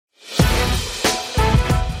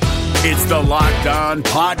It's the Locked On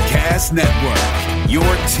Podcast Network, your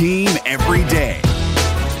team every day.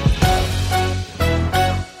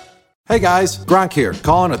 Hey guys, Gronk here,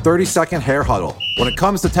 calling a 30-second hair huddle. When it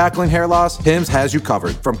comes to tackling hair loss, Hims has you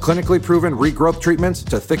covered. From clinically proven regrowth treatments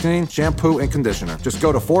to thickening, shampoo, and conditioner. Just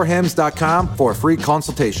go to 4hims.com for a free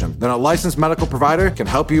consultation. Then a licensed medical provider can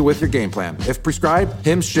help you with your game plan. If prescribed,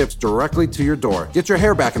 Hims ships directly to your door. Get your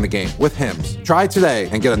hair back in the game with Hims. Try today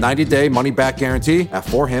and get a 90-day money-back guarantee at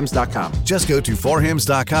 4hims.com. Just go to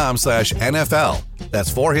 4hims.com/NFL.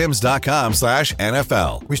 That's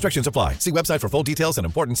 4hims.com/NFL. Restrictions apply. See website for full details and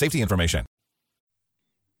important safety information.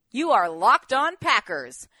 You are Locked On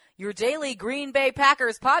Packers, your daily Green Bay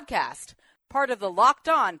Packers podcast, part of the Locked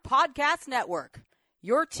On Podcast Network,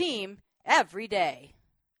 your team every day.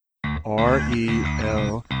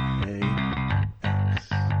 RELAX.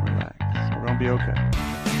 Relax. We're going to be okay.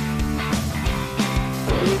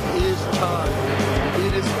 It is time.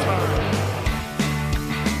 It is time.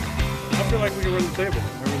 I feel like we can run the table.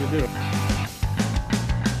 I really do.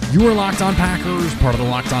 You are Locked On Packers, part of the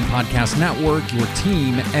Locked On Podcast Network, your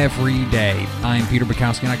team every day. I'm Peter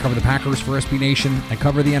Bukowski, and I cover the Packers for SB Nation. I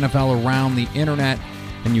cover the NFL around the internet,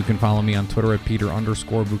 and you can follow me on Twitter at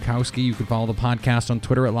Peter_Bukowski. You can follow the podcast on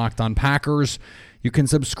Twitter at Locked On Packers. You can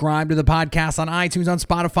subscribe to the podcast on iTunes, on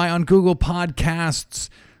Spotify, on Google Podcasts.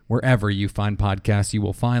 Wherever you find podcasts, you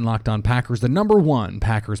will find Locked On Packers, the number one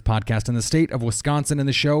Packers podcast in the state of Wisconsin, and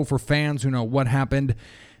the show for fans who know what happened.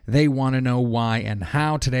 They want to know why and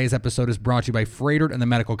how. Today's episode is brought to you by Froedtert and the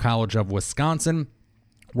Medical College of Wisconsin,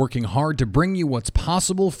 working hard to bring you what's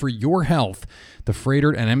possible for your health. The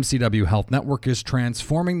Froedtert and MCW Health Network is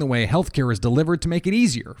transforming the way healthcare is delivered to make it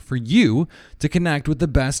easier for you to connect with the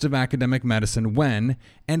best of academic medicine when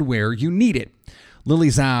and where you need it. Lily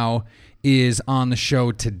Zhao is on the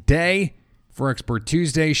show today for Expert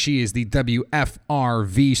Tuesday. She is the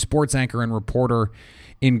WFRV sports anchor and reporter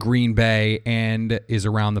in Green Bay and is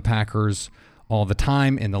around the Packers all the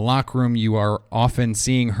time. In the locker room, you are often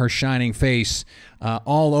seeing her shining face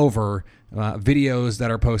all over videos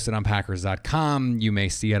that are posted on Packers.com. You may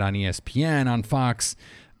see it on ESPN, on Fox.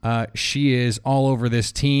 She is all over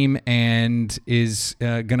this team and is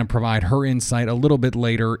going to provide her insight a little bit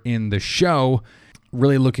later in the show.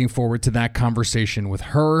 Really looking forward to that conversation with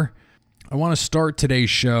her. I want to start today's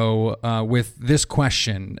show with this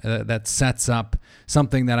question that sets up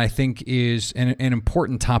something that I think is an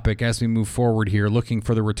important topic as we move forward here, looking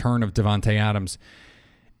for the return of Davante Adams.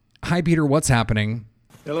 Hi, Peter. What's happening?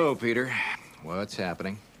 Hello, Peter. What's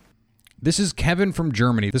happening? This is Kevin from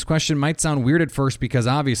Germany. This question might sound weird at first because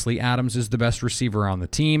obviously Adams is the best receiver on the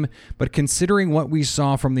team, but considering what we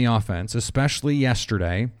saw from the offense, especially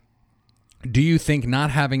yesterday, do you think not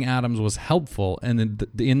having Adams was helpful in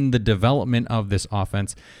the development of this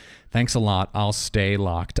offense? Thanks a lot. I'll stay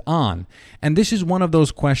locked on. And this is one of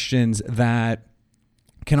those questions that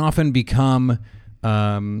can often become,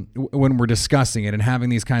 when we're discussing it and having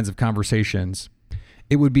these kinds of conversations,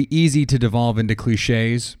 it would be easy to devolve into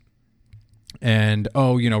cliches and,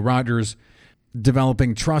 Rodgers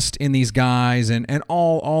developing trust in these guys and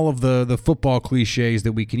all of the football cliches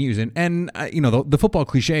that we can use. And the football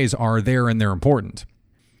cliches are there and they're important.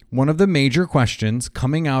 One of the major questions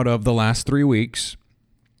coming out of the last 3 weeks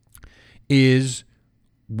is,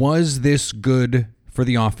 was this good for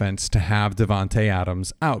the offense to have Davante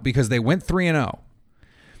Adams out? Because they went 3-0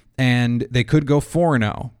 and they could go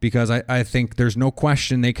 4-0 because I think there's no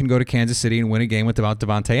question they can go to Kansas City and win a game without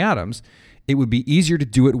Davante Adams. It would be easier to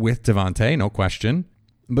do it with Davante, no question.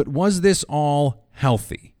 But was this all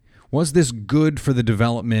healthy? Was this good for the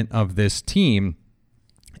development of this team?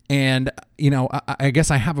 And, I guess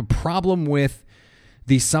I have a problem with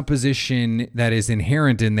the supposition that is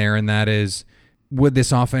inherent in there, and that is, would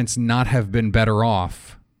this offense not have been better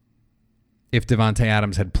off if Davante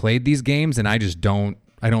Adams had played these games? And I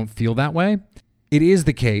don't feel that way. It is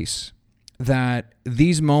the case that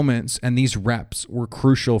these moments and these reps were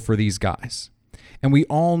crucial for these guys. And we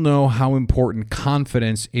all know how important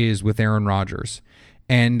confidence is with Aaron Rodgers.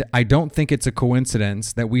 And I don't think it's a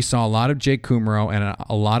coincidence that we saw a lot of Jake Kumerow and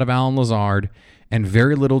a lot of Allen Lazard and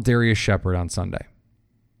very little Darius Shepard on Sunday.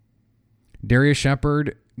 Darius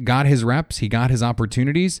Shepard got his reps, he got his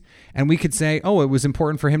opportunities, and we could say, it was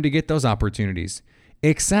important for him to get those opportunities.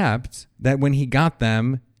 Except that when he got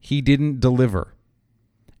them, he didn't deliver.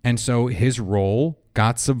 And so his role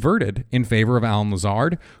got subverted in favor of Allen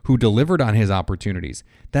Lazard, who delivered on his opportunities.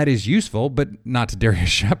 That is useful, but not to Darius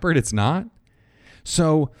Shepard. It's not.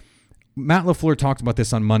 So Matt LaFleur talked about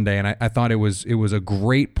this on Monday, and I thought it was a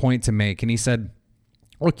great point to make. And he said,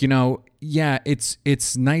 Look,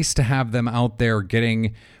 it's nice to have them out there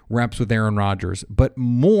getting reps with Aaron Rodgers, but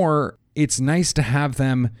more, it's nice to have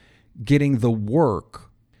them getting the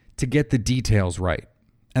work to get the details right.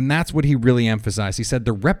 And that's what he really emphasized. He said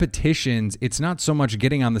the repetitions, it's not so much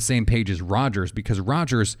getting on the same page as Rodgers, because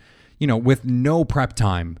Rodgers, with no prep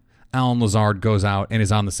time, Allen Lazard goes out and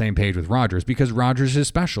is on the same page with Rodgers, because Rodgers is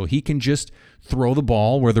special. He can just throw the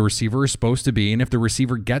ball where the receiver is supposed to be, and if the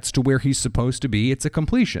receiver gets to where he's supposed to be, it's a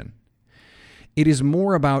completion. It is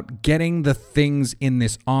more about getting the things in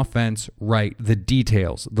this offense right, the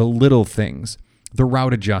details, the little things, the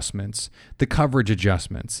route adjustments, the coverage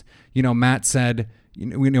adjustments. Matt said,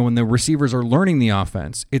 when the receivers are learning the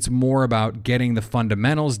offense, it's more about getting the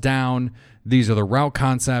fundamentals down. These are the route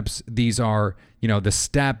concepts. These are, the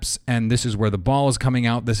steps, and this is where the ball is coming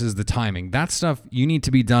out. This is the timing. That stuff you need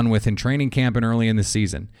to be done with in training camp and early in the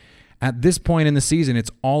season. At this point in the season, it's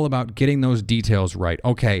all about getting those details right.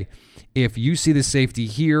 Okay, if you see the safety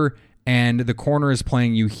here and the corner is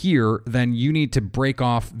playing you here, then you need to break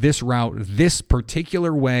off this route this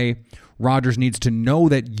particular way. Rodgers needs to know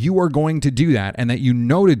that you are going to do that and that you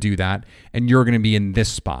know to do that, and you're going to be in this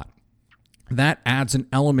spot. That adds an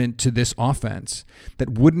element to this offense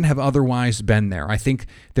that wouldn't have otherwise been there. I think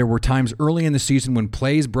there were times early in the season when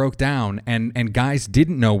plays broke down and guys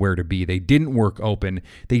didn't know where to be. They didn't work open.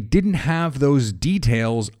 They didn't have those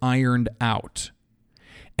details ironed out.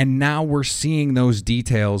 And now we're seeing those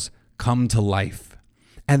details come to life.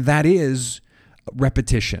 And that is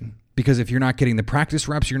repetition. Because if you're not getting the practice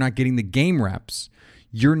reps, you're not getting the game reps.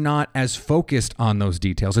 You're not as focused on those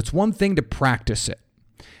details. It's one thing to practice it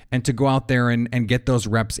and to go out there and get those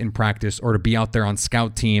reps in practice, or to be out there on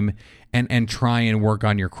scout team and try and work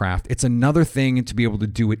on your craft. It's another thing to be able to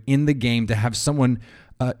do it in the game, to have someone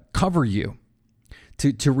cover you,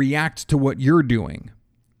 to react to what you're doing.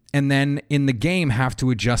 And then in the game have to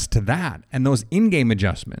adjust to that. And those in-game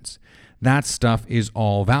adjustments, that stuff is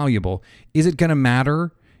all valuable. Is it going to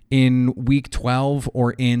matter in week 12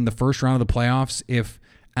 or in the first round of the playoffs if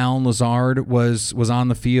Allen Lazard was on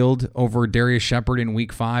the field over Darius Shepard in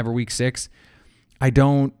week 5 or week 6? I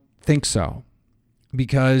don't think so,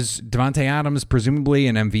 because Devontae Adams presumably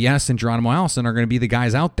and MVS and Geronimo Allison are going to be the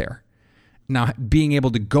guys out there. Now, being able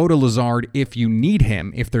to go to Lazard if you need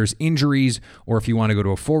him, if there's injuries, or if you want to go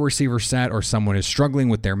to a 4 receiver set, or someone is struggling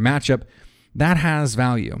with their matchup, that has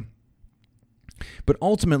value. But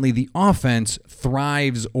ultimately, the offense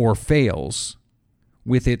thrives or fails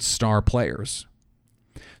with its star players.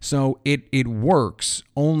 So it works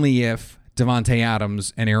only if Devontae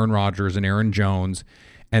Adams and Aaron Rodgers and Aaron Jones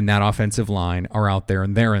and that offensive line are out there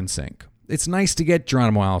and they're in sync. It's nice to get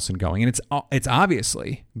Geronimo Allison going, and it's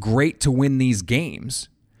obviously great to win these games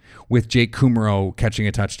with Jake Kumaro catching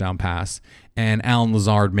a touchdown pass and Allen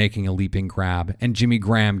Lazard making a leaping grab and Jimmy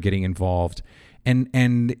Graham getting involved,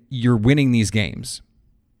 and you're winning these games.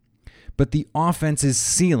 But the offense's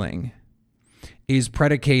ceiling is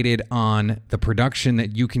predicated on the production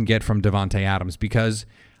that you can get from Devontae Adams, because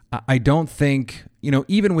I don't think,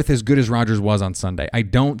 even with as good as Rodgers was on Sunday, I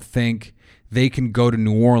don't think they can go to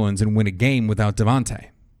New Orleans and win a game without Devontae.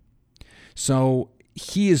 So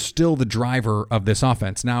he is still the driver of this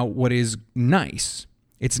offense. Now, what is nice,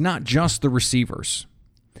 it's not just the receivers.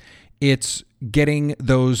 It's getting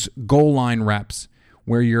those goal line reps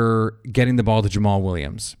where you're getting the ball to Jamal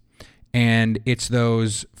Williams. And it's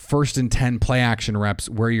those 1st and 10 play action reps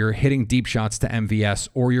where you're hitting deep shots to MVS,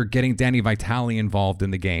 or you're getting Danny Vitale involved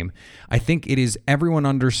in the game. I think it is everyone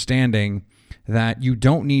understanding that you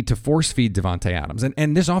don't need to force feed Devontae Adams.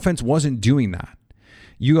 And this offense wasn't doing that.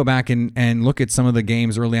 You go back and look at some of the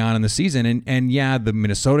games early on in the season, and yeah, the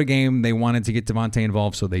Minnesota game, they wanted to get Devontae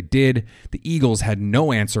involved, so they did. The Eagles had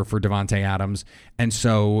no answer for Devontae Adams, and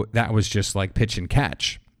so that was just like pitch and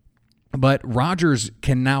catch. But Rodgers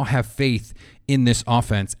can now have faith in this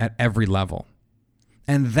offense at every level.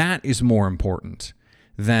 And that is more important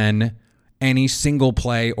than any single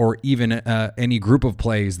play or even any group of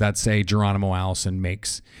plays that, say, Geronimo Allison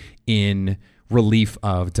makes in relief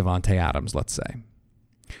of Devontae Adams, let's say.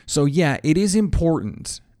 So, yeah, it is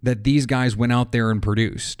important that these guys went out there and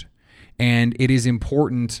produced. And it is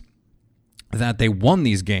important that they won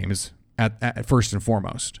these games at first and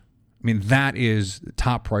foremost. I mean, that is the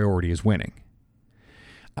top priority, is winning.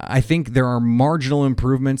 I think there are marginal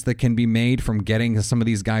improvements that can be made from getting some of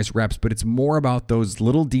these guys reps, but it's more about those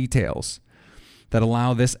little details that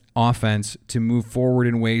allow this offense to move forward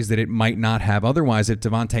in ways that it might not have otherwise if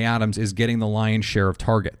Devontae Adams is getting the lion's share of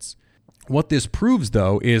targets. What this proves,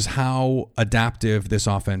 though, is how adaptive this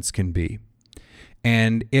offense can be.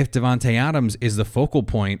 And if Devontae Adams is the focal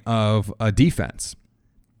point of a defense,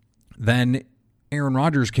 then Aaron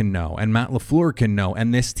Rodgers can know, and Matt LaFleur can know,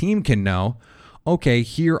 and this team can know, okay,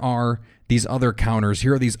 here are these other counters,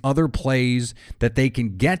 here are these other plays that they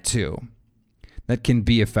can get to that can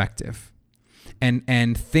be effective.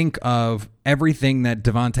 And think of everything that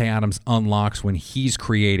Davante Adams unlocks when he's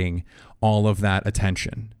creating all of that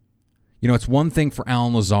attention. You know, it's one thing for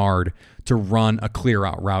Allen Lazard to run a clear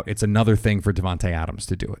out route. It's another thing for Davante Adams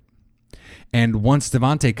to do it. And once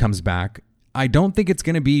Davante comes back, I don't think it's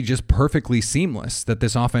going to be just perfectly seamless that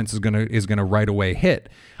this offense is going to right away hit.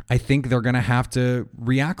 I think they're going to have to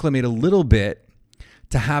reacclimate a little bit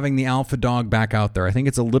to having the alpha dog back out there. I think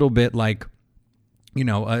it's a little bit like, you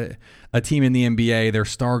know, a team in the NBA, their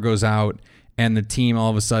star goes out and the team all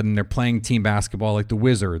of a sudden they're playing team basketball like the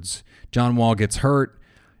Wizards. John Wall gets hurt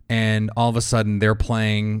and all of a sudden they're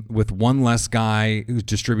playing with one less guy who's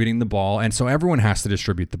distributing the ball. And so everyone has to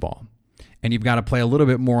distribute the ball. And you've got to play a little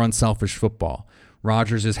bit more unselfish football.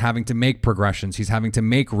 Rodgers is having to make progressions. He's having to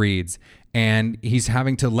make reads. And he's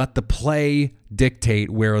having to let the play dictate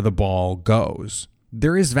where the ball goes.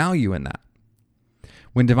 There is value in that.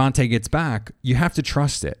 When Davante gets back, you have to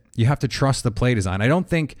trust it. You have to trust the play design. I don't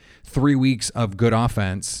think 3 weeks of good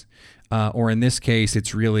offense, or in this case,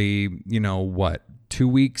 it's really, 2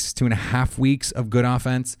 weeks, 2.5 weeks of good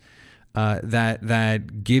offense,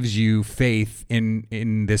 that gives you faith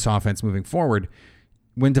in this offense moving forward.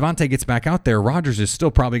 When Davante gets back out there, Rodgers is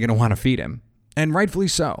still probably going to want to feed him, and rightfully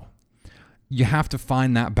so. You have to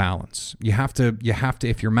find that balance. You have to.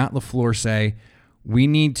 If you're Matt LaFleur, say, we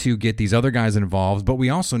need to get these other guys involved, but we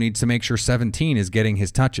also need to make sure 17 is getting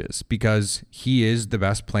his touches because he is the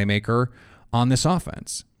best playmaker on this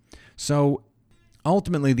offense. So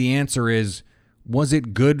ultimately, the answer is, was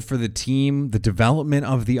it good for the team, the development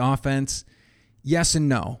of the offense? Yes and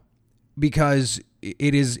no, because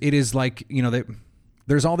it is like,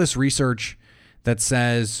 there's all this research that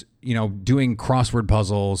says, doing crossword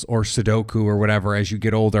puzzles or Sudoku or whatever as you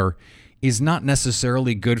get older is not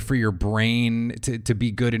necessarily good for your brain to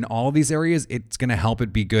be good in all these areas. It's going to help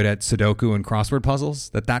it be good at Sudoku and crossword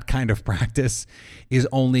puzzles, that kind of practice is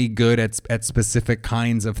only good at specific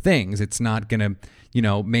kinds of things. It's not going to,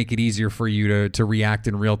 make it easier for you to react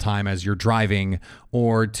in real time as you're driving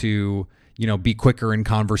or to, be quicker in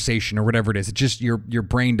conversation or whatever it is. It's just your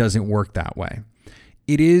brain doesn't work that way.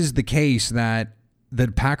 It is the case that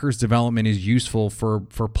Packers development is useful for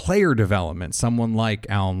player development, someone like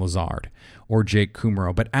Allen Lazard or Jake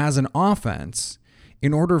Kumro. But as an offense,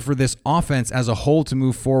 in order for this offense as a whole to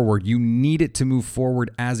move forward, you need it to move forward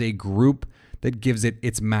as a group that gives it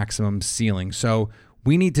its maximum ceiling. So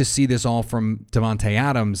we need to see this all from Davante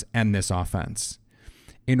Adams and this offense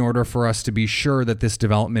in order for us to be sure that this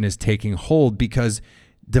development is taking hold, because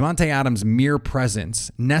Davante Adams' mere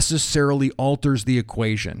presence necessarily alters the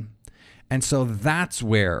equation. And so that's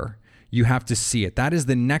where you have to see it. That is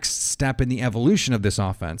the next step in the evolution of this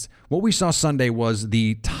offense. What we saw Sunday was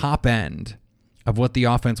the top end of what the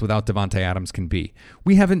offense without Davante Adams can be.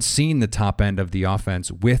 We haven't seen the top end of the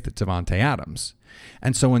offense with Davante Adams.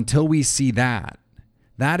 And so until we see that,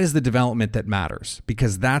 that is the development that matters,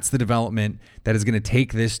 because that's the development that is going to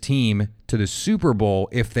take this team to the Super Bowl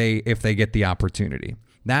if they get the opportunity.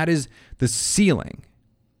 That is the ceiling.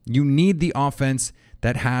 You need the offense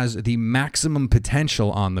that has the maximum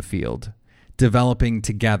potential on the field, developing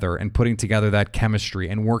together and putting together that chemistry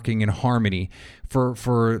and working in harmony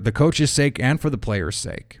for the coach's sake and for the player's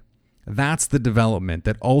sake. That's the development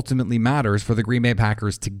that ultimately matters for the Green Bay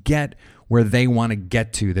Packers to get where they want to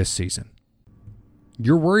get to this season.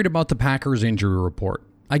 You're worried about the Packers injury report.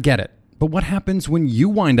 I get it. But what happens when you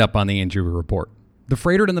wind up on the injury report? The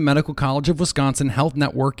Freighter and the Medical College of Wisconsin Health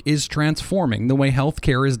Network is transforming the way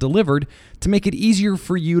healthcare is delivered to make it easier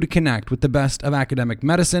for you to connect with the best of academic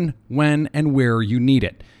medicine when and where you need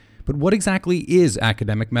it. But what exactly is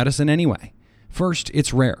academic medicine anyway? First,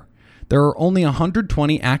 it's rare. There are only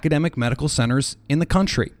 120 academic medical centers in the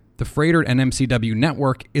country. The Freighter and MCW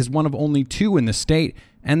network is one of only 2 in the state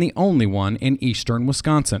and the only one in eastern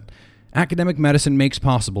Wisconsin. Academic medicine makes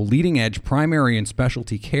possible leading-edge primary and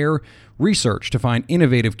specialty care, research to find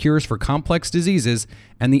innovative cures for complex diseases,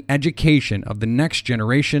 and the education of the next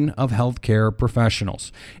generation of healthcare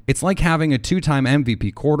professionals. It's like having a 2-time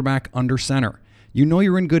MVP quarterback under center. You know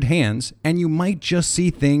you're in good hands, and you might just see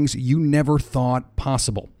things you never thought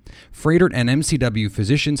possible. Freighter and MCW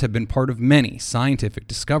physicians have been part of many scientific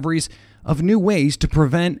discoveries of new ways to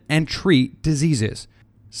prevent and treat diseases.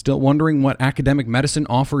 Still wondering what academic medicine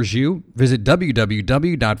offers you? Visit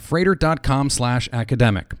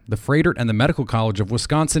www.freighter.com/academic. The Freighter and the Medical College of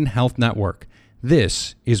Wisconsin Health Network.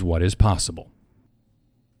 This is what is possible.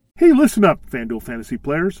 Hey, listen up, FanDuel Fantasy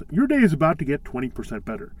players. Your day is about to get 20%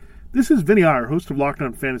 better. This is Vinny Iyer, host of Locked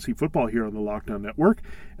On Fantasy Football here on the Locked On Network,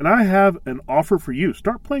 and I have an offer for you.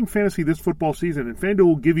 Start playing fantasy this football season, and FanDuel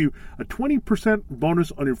will give you a 20%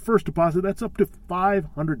 bonus on your first deposit. That's up to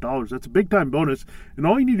 $500. That's a big-time bonus, and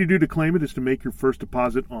all you need to do to claim it is to make your first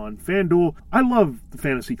deposit on FanDuel. I love the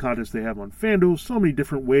fantasy contests they have on FanDuel. So many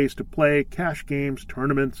different ways to play, cash games,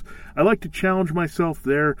 tournaments. I like to challenge myself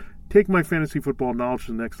there. Take my fantasy football knowledge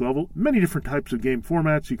to the next level. Many different types of game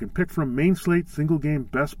formats you can pick from: main slate, single game,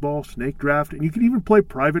 best ball, snake draft, and you can even play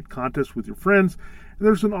private contests with your friends. And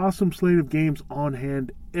there's an awesome slate of games on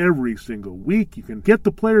hand every single week. You can get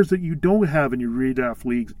the players that you don't have in your redraft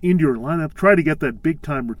leagues into your lineup. Try to get that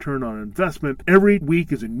big-time return on investment. Every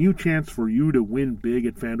week is a new chance for you to win big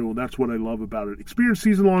at FanDuel, and that's what I love about it. Experience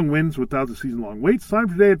season-long wins without the season-long waits. Sign up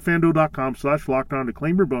today at FanDuel.com/lockedon to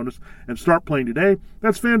claim your bonus and start playing today.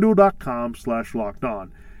 That's FanDuel.com/lockedon.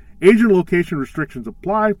 Age and location restrictions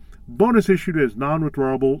apply. Bonus issued as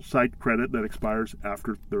non-withdrawable site credit that expires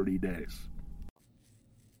after 30 days.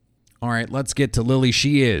 All right, let's get to Lily.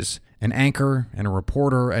 She is an anchor and a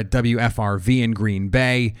reporter at WFRV in Green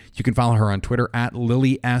Bay. You can follow her on Twitter at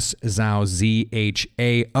Lily S. Zhao,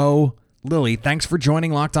 Z-H-A-O. Lily, thanks for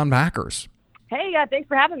joining Locked On Packers. Hey, thanks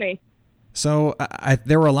for having me. So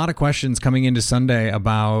there were a lot of questions coming into Sunday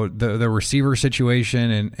about the receiver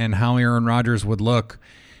situation and how Aaron Rodgers would look.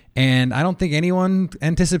 And I don't think anyone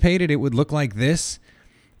anticipated it would look like this.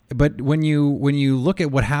 But when you look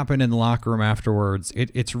at what happened in the locker room afterwards,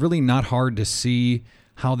 it's really not hard to see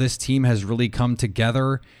how this team has really come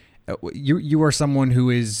together. You are someone who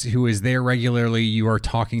is there regularly. You are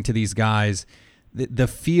talking to these guys. The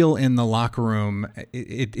feel in the locker room,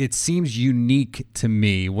 it seems unique to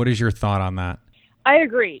me. What is your thought on that? I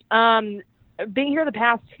agree. Being here the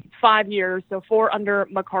past 5 years, so 4 under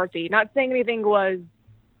McCarthy, not saying anything was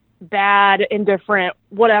bad, indifferent,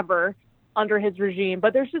 whatever, under his regime,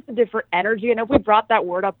 but there's just a different energy. And if we brought that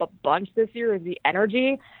word up a bunch this year, is the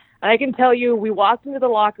energy. And I can tell you, we walked into the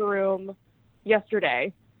locker room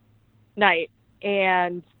yesterday night,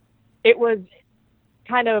 and it was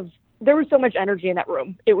there was so much energy in that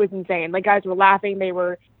room. It was insane. Like, guys were laughing, they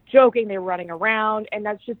were joking, they were running around, and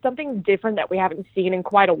that's just something different that we haven't seen in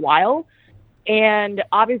quite a while. And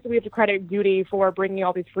obviously we have to credit Goody for bringing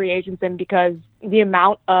all these free agents in, because the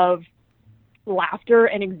amount of laughter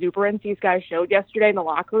and exuberance these guys showed yesterday in the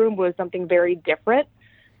locker room was something very different.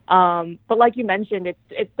 But like you mentioned,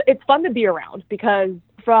 it's fun to be around, because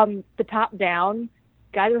from the top down,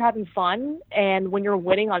 guys are having fun, and when you're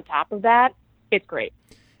winning on top of that, it's great.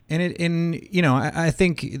 And I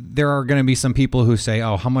think there are going to be some people who say,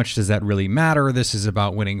 "Oh, how much does that really matter? This is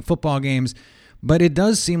about winning football games." But it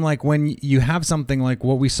does seem like when you have something like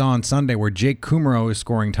what we saw on Sunday, where Jake Kummerow is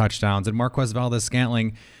scoring touchdowns and Marquez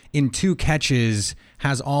Valdes-Scantling in 2 catches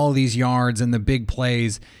has all these yards and the big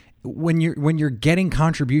plays, when you're getting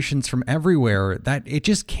contributions from everywhere, that it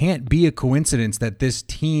just can't be a coincidence that this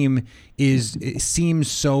team seems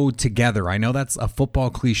so together. I know that's a football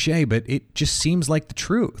cliche, but it just seems like the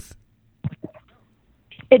truth.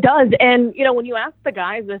 It does. And, when you ask the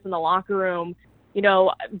guys this in the locker room,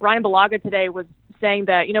 Brian Bulaga today was saying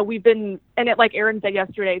that, we've been, and like Aaron said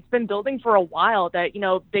yesterday, it's been building for a while, that,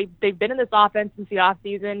 they've been in this offense since the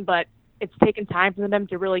offseason, but it's taken time for them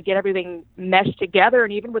to really get everything meshed together.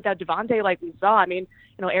 And even without Devontae, like we saw,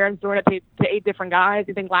 Aaron's throwing it to 8 different guys.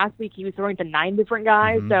 I think last week he was throwing to 9 different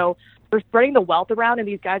guys. Mm-hmm. So they're spreading the wealth around, and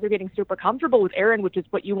these guys are getting super comfortable with Aaron, which is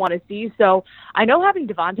what you want to see. So I know having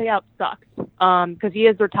Devontae out sucks, because he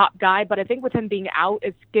is their top guy. But I think with him being out,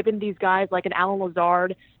 it's given these guys like an Alan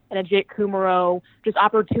Lazard and a Jake Kummerow just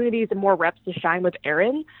opportunities and more reps to shine with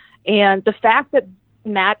Aaron. And the fact that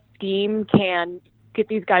Matt's scheme can get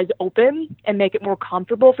these guys open and make it more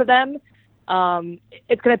comfortable for them,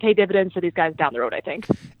 it's going to pay dividends for these guys down the road, I think.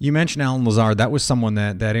 You mentioned Alan Lazard. That was someone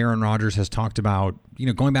that Aaron Rodgers has talked about,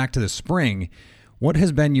 going back to the spring. What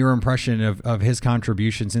has been your impression of his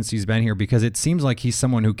contribution since he's been here? Because it seems like he's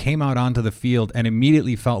someone who came out onto the field and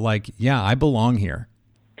immediately felt like, yeah, I belong here.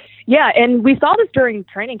 Yeah, and we saw this during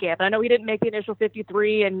training camp. I know he didn't make the initial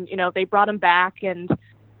 53, and, they brought him back, and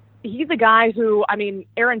he's a guy who,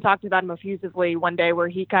 Aaron talked about him effusively one day, where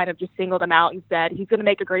he kind of just singled him out and said he's going to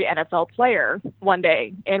make a great NFL player one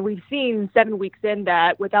day. And we've seen 7 weeks in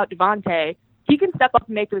that without Devontae, he can step up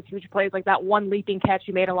and make those huge plays, like that one leaping catch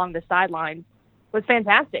he made along the sideline was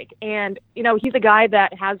fantastic. And, he's a guy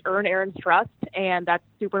that has earned Aaron's trust, and that's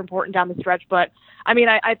super important down the stretch. But,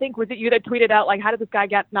 I think, was it you that tweeted out, like, how did this guy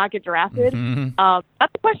not get drafted? Mm-hmm.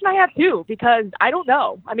 That's a question I have, too, because I don't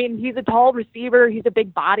know. He's a tall receiver. He's a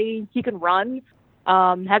big body. He can run.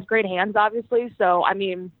 Has great hands, obviously. So, I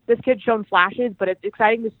mean, this kid's shown flashes, but it's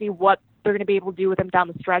exciting to see what they're going to be able to do with him down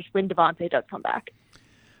the stretch when Devontae does come back.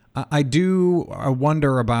 I do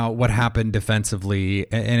wonder about what happened defensively,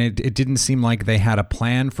 and it didn't seem like they had a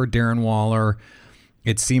plan for Darren Waller.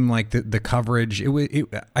 It seemed like the coverage,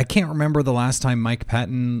 I can't remember the last time Mike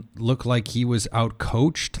Pettin looked like he was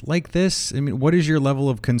out-coached like this. I mean, what is your level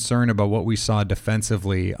of concern about what we saw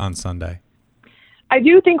defensively on Sunday? I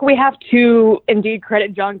do think we have to indeed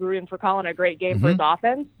credit John Gruden for calling a great game for his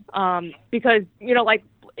offense, because, you know, like,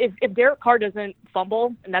 if Derek Carr doesn't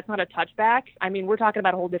fumble and that's not a touchback, I mean, we're talking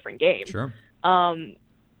about a whole different game. Sure. And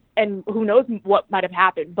who knows what might have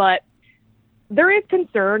happened. But there is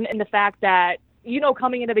concern in the fact that, you know,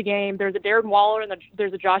 coming into the game, there's a Darren Waller and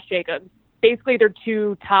there's a Josh Jacobs. Basically, they're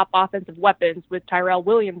two top offensive weapons with Tyrell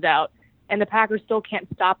Williams out, and the Packers still can't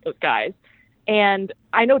stop those guys. And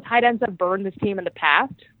I know tight ends have burned this team in the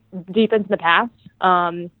past, defense in the past.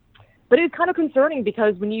 But it's kind of concerning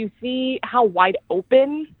because when you see how wide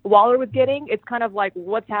open Waller was getting, it's kind of like,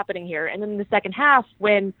 what's happening here? And then in the second half,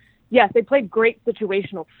 when, yes, they played great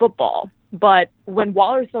situational football, but when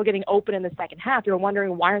Waller's still getting open in the second half, you're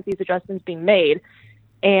wondering, why aren't these adjustments being made?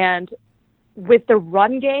 And with the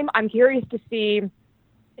run game, I'm curious to see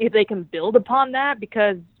if they can build upon that,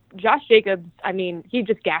 because Josh Jacobs, I mean, he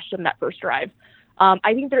just gashed him that first drive.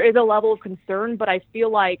 I think there is a level of concern, but I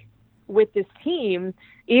feel like with this team,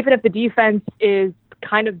 even if the defense is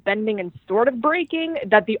kind of bending and sort of breaking,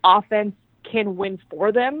 that the offense can win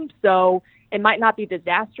for them. So it might not be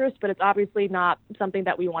disastrous, but it's obviously not something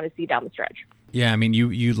that we want to see down the stretch. Yeah, I mean,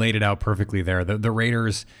 you laid it out perfectly there. The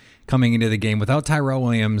Raiders coming into the game without Tyrell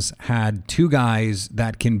Williams had two guys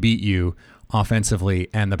that can beat you offensively,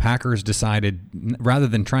 and the Packers decided, rather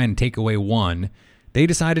than try and take away one, they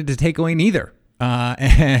decided to take away neither.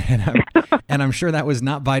 And I'm sure that was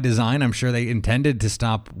not by design. I'm sure they intended to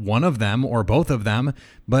stop one of them or both of them,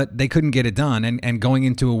 but they couldn't get it done. And going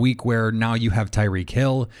into a week where now you have Tyreek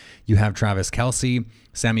Hill, you have Travis Kelce,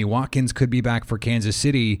 Sammy Watkins could be back for Kansas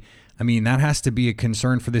City. I mean, that has to be a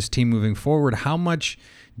concern for this team moving forward. How much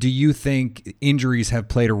do you think injuries have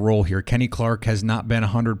played a role here? Kenny Clark has not been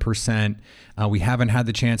 100%. We haven't had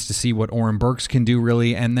the chance to see what Oren Burks can do,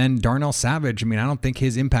 really. And then Darnell Savage, I mean, I don't think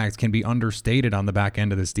his impact can be understated on the back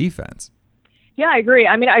end of this defense. Yeah, I agree.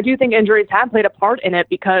 I mean, I do think injuries have played a part in it,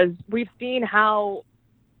 because we've seen how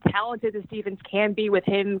talented this defense can be with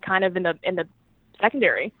him kind of in the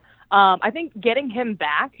secondary. I think getting him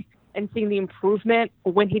back and seeing the improvement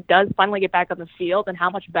when he does finally get back on the field and how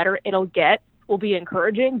much better it'll get will be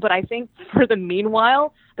encouraging. But I think for the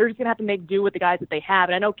meanwhile, they're just going to have to make do with the guys that they have.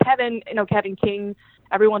 And I know Kevin King,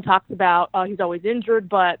 everyone talks about he's always injured,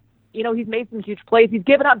 but, you know, he's made some huge plays. He's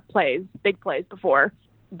given up plays, big plays before,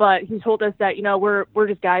 but he's told us that, you know, we're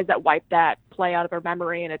just guys that wipe that play out of our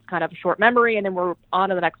memory, and it's kind of a short memory, and then we're on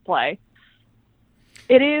to the next play.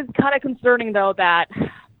 It is kind of concerning, though, that,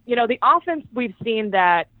 you know, the offense, we've seen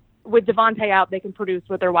that with Devontae out, they can produce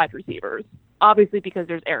with their wide receivers, obviously because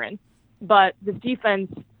there's Aaron. But this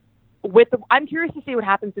defense, I'm curious to see what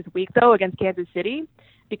happens this week, though, against Kansas City,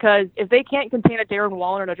 because if they can't contain a Darren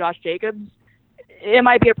Waller and a Josh Jacobs, it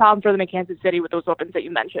might be a problem for them in Kansas City with those weapons that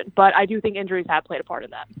you mentioned. But I do think injuries have played a part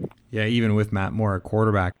in that. Yeah, even with Matt Moore at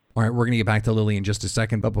quarterback. All right, we're going to get back to Lily in just a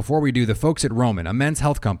second. But before we do, the folks at Roman, a men's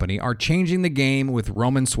health company, are changing the game with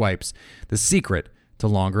Roman Swipes, the secret to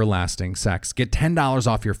longer-lasting sex. Get $10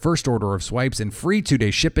 off your first order of swipes and free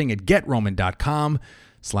 2-day shipping at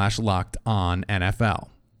GetRoman.com/LockedOnNFL.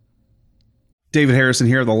 David Harrison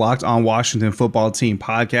here, the Locked On Washington Football Team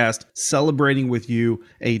podcast, celebrating with you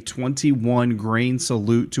a 21-grain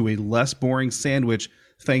salute to a less boring sandwich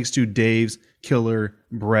thanks to Dave's Killer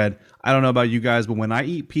Bread. I don't know about you guys, but when I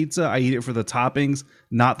eat pizza, I eat it for the toppings,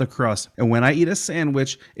 not the crust. And when I eat a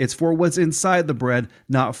sandwich, it's for what's inside the bread,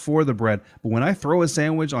 not for the bread. But when I throw a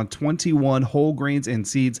sandwich on 21 whole grains and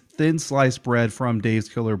seeds, thin sliced bread from Dave's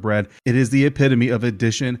Killer Bread, it is the epitome of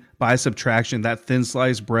addition by subtraction. That thin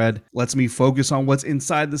sliced bread lets me focus on what's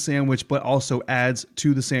inside the sandwich, but also adds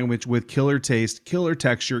to the sandwich with killer taste, killer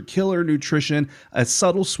texture, killer nutrition, a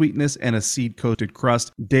subtle sweetness, and a seed-coated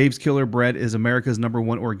crust. Dave's Killer Bread is America's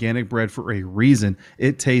 #1 organic bread for a reason.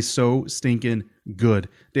 It tastes so stinking good.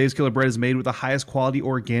 Dave's Killer Bread is made with the highest quality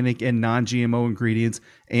organic and non-GMO ingredients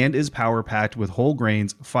and is power-packed with whole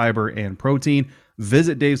grains, fiber, and protein.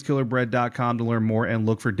 Visit daveskillerbread.com to learn more and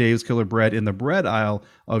look for Dave's Killer Bread in the bread aisle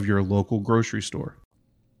of your local grocery store.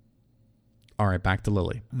 All right, back to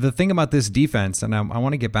Lily. The thing about this defense, and I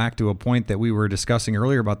want to get back to a point that we were discussing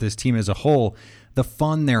earlier about this team as a whole, the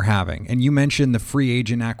fun they're having. And you mentioned the free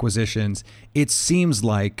agent acquisitions. It seems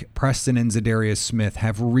like Preston and Zadarius Smith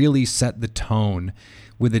have really set the tone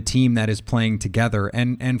with a team that is playing together.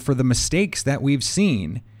 And for the mistakes that we've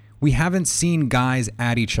seen, we haven't seen guys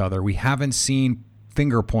at each other. We haven't seen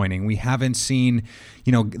finger pointing. We haven't seen,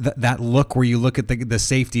 that look where you look at the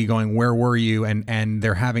safety going, where were you? And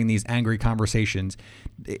they're having these angry conversations.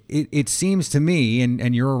 It seems to me,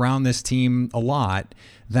 and you're around this team a lot,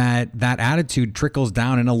 that attitude trickles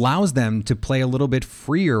down and allows them to play a little bit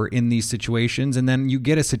freer in these situations. And then you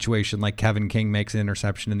get a situation like Kevin King makes an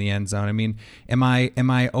interception in the end zone. I mean, am I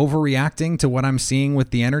overreacting to what I'm seeing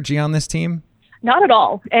with the energy on this team? Not at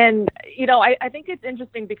all. And, I think it's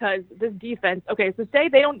interesting because this defense, okay, so say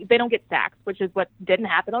they don't get sacks, which is what didn't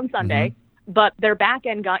happen on Sunday, but their back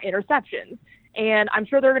end got interceptions. And I'm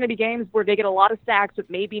sure there are going to be games where they get a lot of sacks, but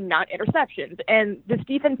maybe not interceptions. And this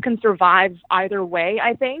defense can survive either way,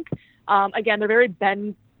 I think. Again, they're very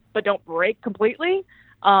bend, but don't break completely.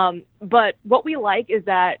 But what we like is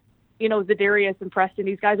that, Zadarius and Preston,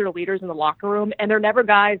 these guys are leaders in the locker room, and they're never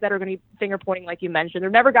guys that are going to be finger pointing like you mentioned. They're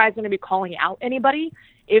never guys going to be calling out anybody.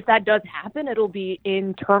 If that does happen, it'll be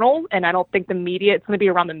internal, and I don't think it's going to be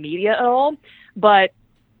around the media at all. But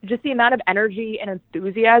just the amount of energy and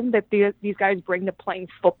enthusiasm that these guys bring to playing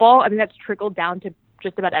football, I think that's trickled down to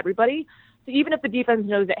just about everybody. So even if the defense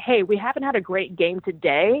knows that, hey, we haven't had a great game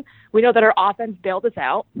today, we know that our offense bailed us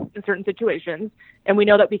out in certain situations, and we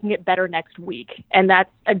know that we can get better next week. And that's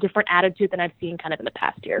a different attitude than I've seen kind of in the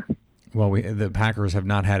past year. Well, the Packers have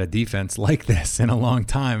not had a defense like this in a long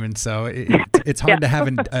time, and so it's hard to have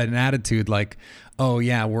an attitude like, oh,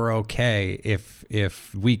 yeah, we're okay,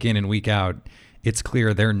 if week in and week out it's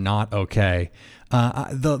clear they're not okay.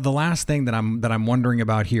 The last thing that I'm wondering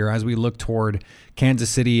about here as we look toward Kansas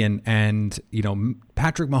City and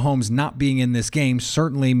Patrick Mahomes not being in this game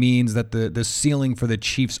certainly means that the ceiling for the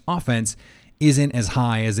Chiefs offense isn't as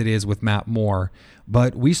high as it is with Matt Moore.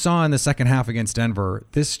 But we saw in the second half against Denver,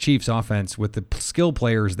 this Chiefs offense with the skill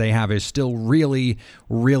players they have is still really,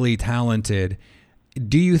 really talented.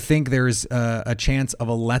 Do you think there's a chance of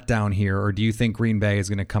a letdown here, or do you think Green Bay is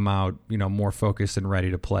going to come out, more focused and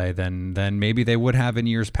ready to play than maybe they would have in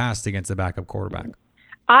years past against a backup quarterback?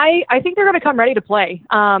 I think they're going to come ready to play.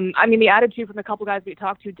 The attitude from a couple guys we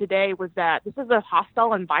talked to today was that this is a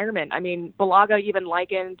hostile environment. Balaga even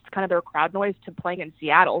likened kind of their crowd noise to playing in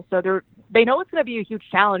Seattle. So they know it's going to be a huge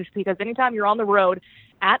challenge because anytime you're on the road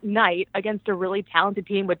at night against a really talented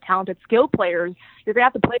team with talented skill players, you're going to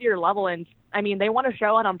have to play to your level. And they want to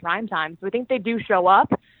show it on prime time. So I think they do show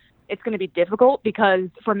up. It's going to be difficult because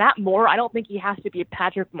for Matt Moore, I don't think he has to be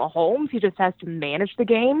Patrick Mahomes. He just has to manage the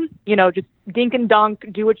game, just dink and dunk,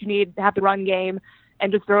 do what you need, have the run game,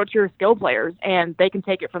 and just throw it to your skill players, and they can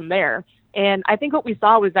take it from there. And I think what we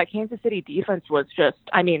saw was that Kansas City defense was just,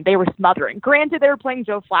 they were smothering. Granted, they were playing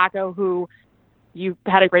Joe Flacco, who you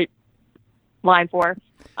had a great line for.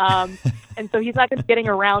 And so he's not going to be getting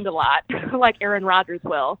around a lot like Aaron Rodgers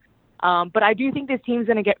will. But I do think this team's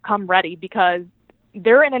going to come ready because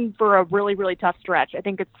they're in for a really, really tough stretch. I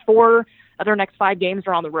think it's 4 of their next 5 games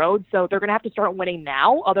are on the road, so they're going to have to start winning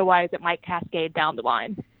now. Otherwise, it might cascade down the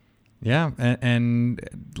line. Yeah, and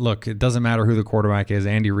look, it doesn't matter who the quarterback is.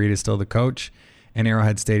 Andy Reid is still the coach, and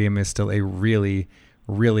Arrowhead Stadium is still a really,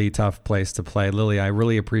 really tough place to play. Lily, I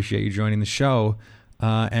really appreciate you joining the show,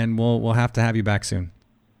 and we'll have to have you back soon.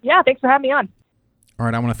 Yeah, thanks for having me on. All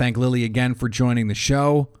right, I want to thank Lily again for joining the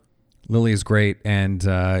show. Lily is great, and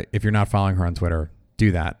if you're not following her on Twitter,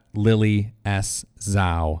 do that. Lily S.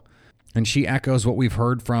 Zhao. And she echoes what we've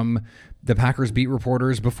heard from the Packers beat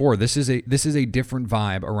reporters before. This is a different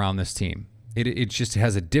vibe around this team. It just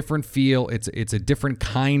has a different feel. It's a different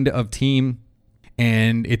kind of team,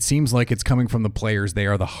 and it seems like it's coming from the players. They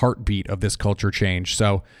are the heartbeat of this culture change.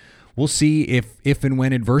 So we'll see if and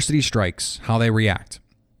when adversity strikes, how they react.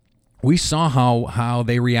 We saw how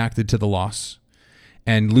they reacted to the loss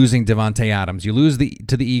and losing Devontae Adams. You lose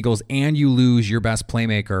to the Eagles and you lose your best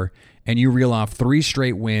playmaker, and you reel off 3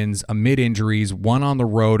 straight wins amid injuries, 1 on the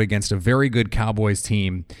road against a very good Cowboys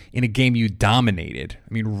team in a game you dominated.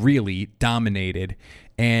 Really dominated.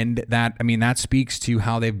 And that speaks to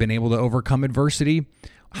how they've been able to overcome adversity.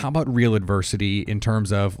 How about real adversity in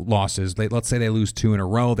terms of losses? Let's say they lose 2 in a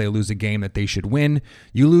row. They lose a game that they should win.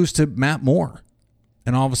 You lose to Matt Moore.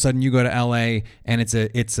 And all of a sudden you go to LA and it's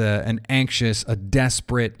an anxious, a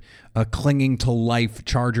desperate, a clinging to life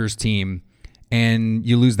Chargers team, and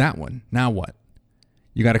you lose that one. Now what?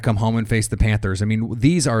 You got to come home and face the Panthers.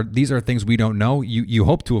 These are things we don't know. You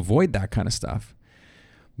hope to avoid that kind of stuff.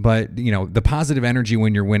 But, the positive energy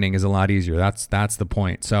when you're winning is a lot easier. That's the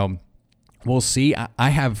point. So we'll see. I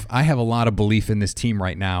have a lot of belief in this team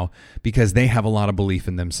right now because they have a lot of belief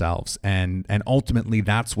in themselves. And ultimately,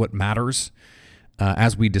 that's what matters.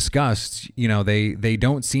 As we discussed, they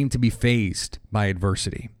don't seem to be fazed by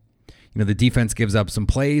adversity. The defense gives up some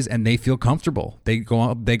plays and they feel comfortable. They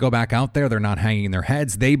go back out there. They're not hanging their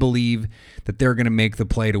heads. They believe that they're going to make the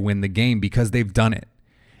play to win the game because they've done it.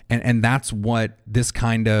 And that's what this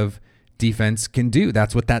kind of defense can do.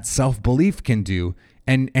 That's what that self-belief can do.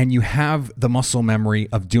 And you have the muscle memory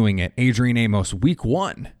of doing it. Adrian Amos, week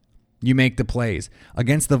 1, you make the plays.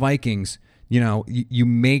 Against the Vikings, you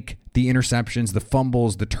make the interceptions, the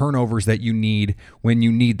fumbles, the turnovers that you need when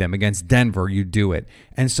you need them. Against Denver, you do it.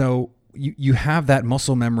 And so you have that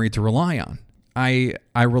muscle memory to rely on. I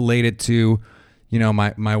relate it to,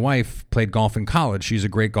 my wife played golf in college. She's a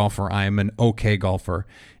great golfer. I am an okay golfer.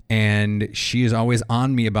 And she is always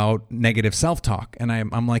on me about negative self-talk. And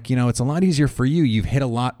I'm like, it's a lot easier for you. You've hit a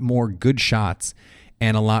lot more good shots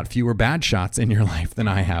and a lot fewer bad shots in your life than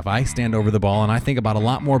I have. I stand over the ball and I think about a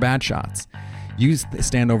lot more bad shots. You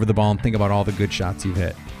stand over the ball and think about all the good shots you've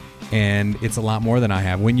hit. And it's a lot more than I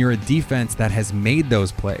have. When you're a defense that has made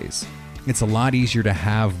those plays, it's a lot easier to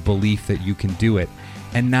have belief that you can do it.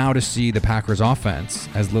 And now to see the Packers offense,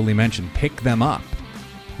 as Lily mentioned, pick them up.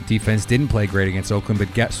 Defense didn't play great against Oakland,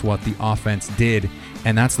 but guess what? The offense did,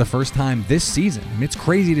 and that's the first time this season, and it's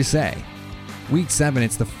crazy to say. Week 7,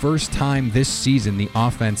 it's the first time this season the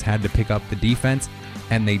offense had to pick up the defense,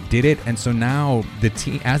 and they did it, and so now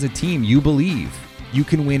as a team, you believe you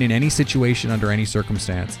can win in any situation under any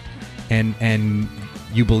circumstance, and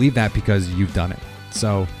you believe that because you've done it.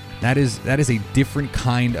 So that is a different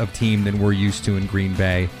kind of team than we're used to in Green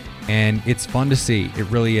Bay, and it's fun to see. It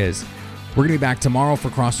really is. We're going to be back tomorrow for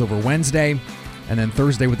Crossover Wednesday, and then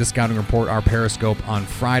Thursday with the Scouting Report, our Periscope on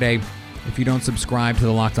Friday. If you don't subscribe to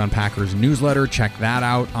the Locked On Packers newsletter, check that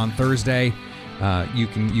out on Thursday. You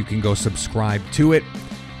can go subscribe to it.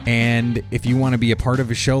 And if you want to be a part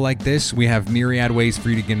of a show like this, we have myriad ways for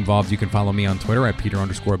you to get involved. You can follow me on Twitter at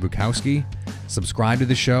Peter_Bukowski. Subscribe to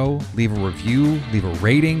the show, leave a review, leave a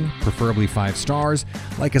rating, preferably 5 stars.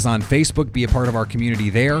 Like us on Facebook, be a part of our community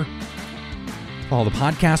there. Follow the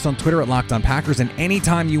podcast on Twitter at Locked On Packers, and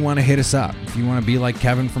anytime you want to hit us up, if you want to be like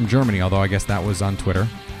Kevin from Germany, although I guess that was on Twitter,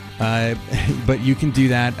 but you can do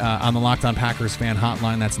that on the Locked On Packers fan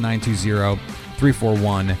hotline. That's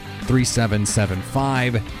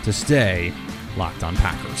 920-341-3775 to stay Locked On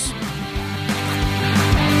Packers.